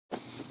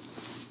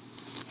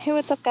Hey,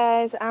 what's up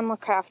guys? I'm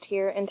LaCraft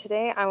here, and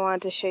today I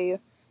wanted to show you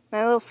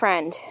my little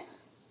friend.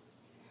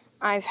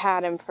 I've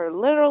had him for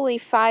literally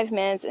 5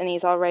 minutes and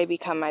he's already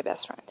become my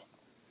best friend.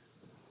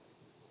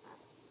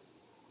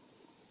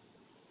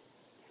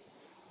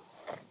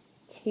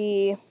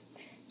 He's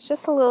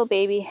just a little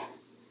baby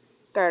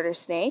garter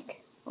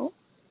snake. Oh.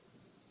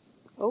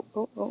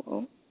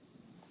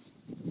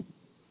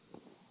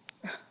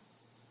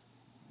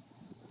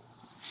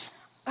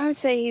 I would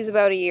say he's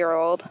about a year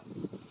old.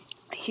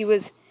 He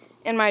was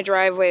in my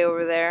driveway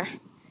over there,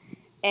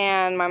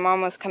 and my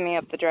mom was coming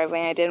up the driveway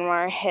and I didn't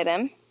want to hit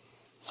him,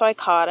 so I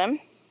caught him.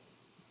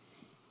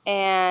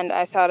 And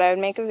I thought I would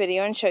make a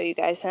video and show you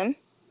guys him.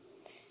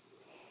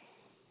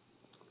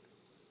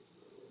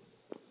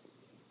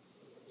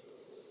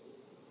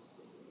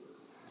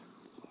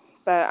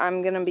 But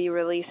I'm going to be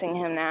releasing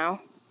him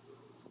now.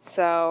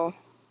 So,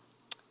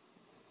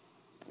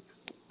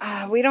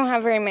 we don't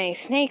have very many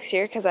snakes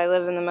here because I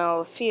live in the middle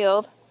of the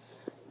field.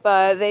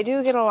 But they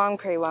do get along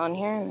pretty well in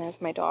here, and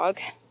there's my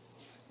dog.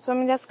 So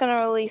I'm just going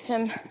to release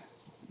him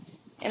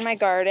in my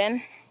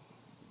garden.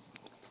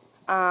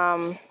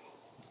 I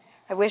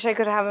wish I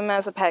could have him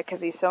as a pet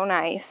because he's so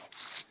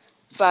nice.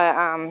 But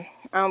I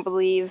don't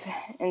believe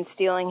in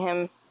stealing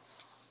him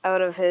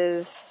out of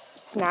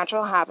his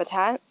natural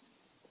habitat.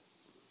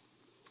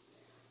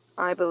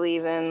 I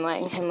believe in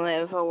letting him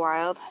live a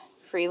wild,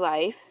 free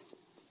life.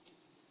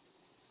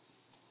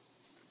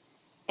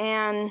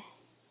 And,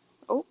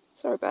 oh,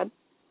 sorry, bud.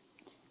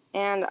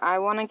 And I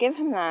want to give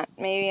him that.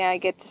 Maybe I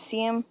get to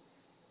see him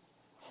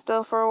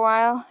still for a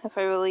while if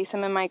I release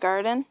him in my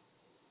garden.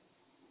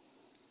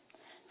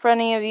 For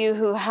any of you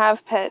who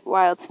have pet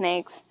wild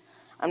snakes,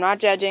 I'm not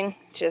judging,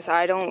 just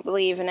I don't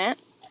believe in it.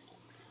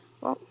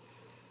 Well,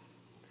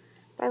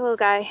 bye, little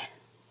guy.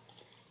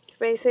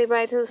 Everybody say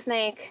bye to the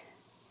snake.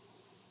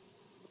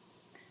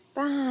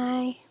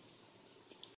 Bye.